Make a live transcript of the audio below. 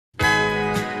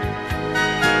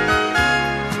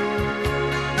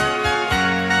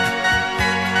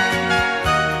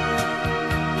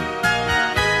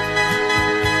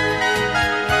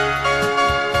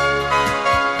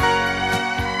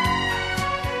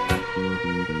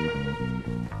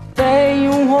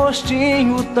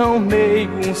rostinho tão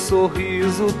meigo, um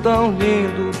sorriso tão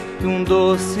lindo e um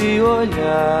doce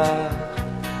olhar.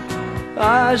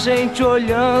 A gente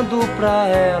olhando pra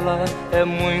ela é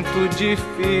muito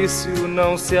difícil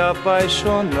não se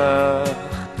apaixonar.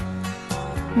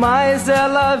 Mas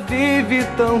ela vive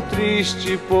tão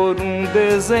triste por um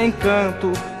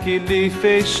desencanto que lhe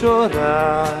fez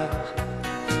chorar.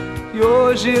 E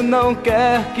hoje não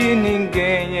quer que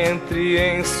ninguém entre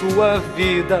em sua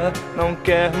vida, não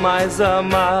quer mais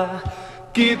amar.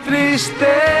 Que tristeza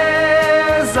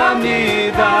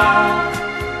me dá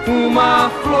uma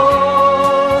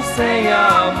flor sem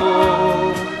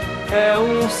amor. É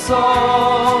um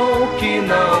sol que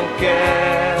não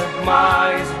quer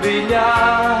mais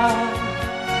brilhar.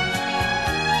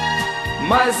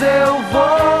 Mas eu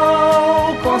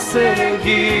vou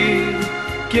conseguir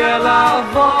que ela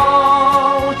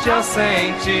volte a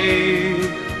sentir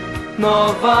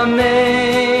novamente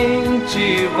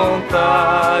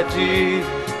vontade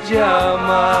de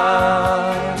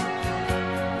amar.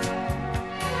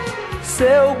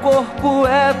 Seu corpo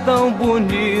é tão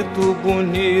bonito,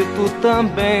 bonito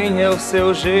também é o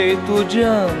seu jeito de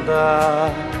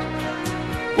andar.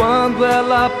 Quando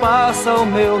ela passa ao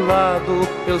meu lado,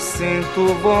 eu sinto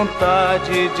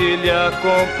vontade de lhe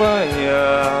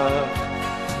acompanhar.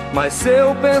 Mas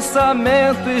seu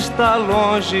pensamento está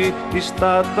longe,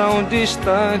 está tão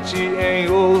distante em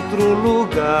outro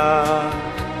lugar.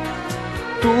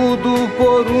 Tudo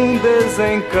por um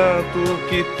desencanto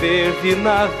que teve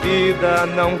na vida,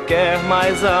 não quer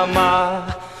mais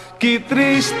amar. Que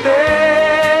tristeza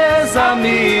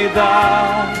me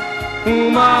dá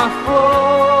uma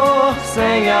flor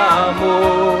sem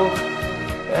amor.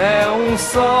 É um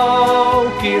sol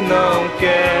que não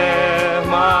quer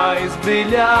mais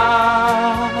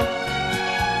brilhar.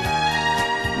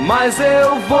 Mas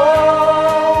eu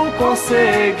vou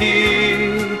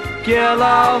conseguir que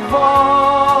ela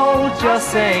volte a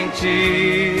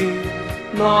sentir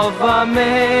novamente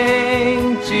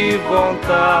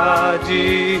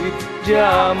vontade de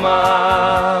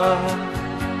amar.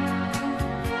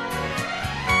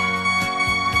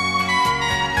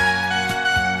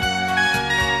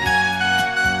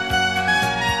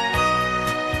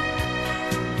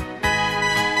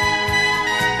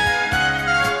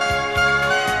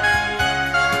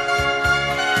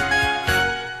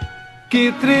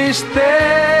 Que tristeza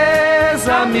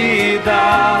me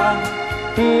dá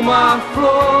uma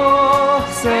flor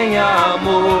sem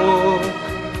amor.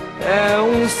 É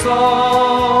um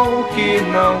sol que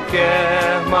não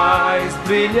quer mais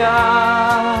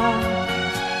brilhar.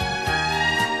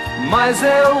 Mas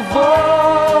eu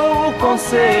vou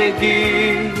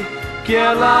conseguir que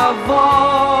ela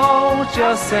volte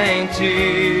a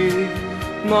sentir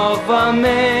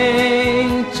novamente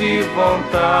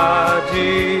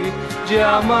vontade de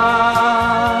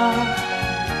amar.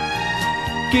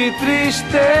 Que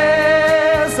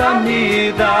tristeza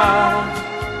me dá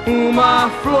uma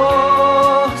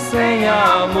flor sem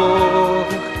amor.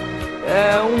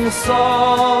 É um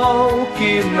sol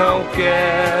que não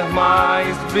quer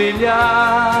mais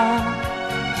brilhar.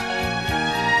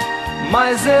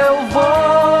 Mas eu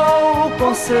vou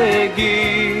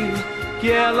conseguir que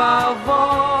ela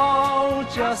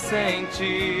volte a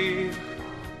sentir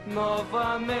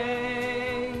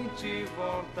novamente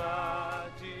vontade.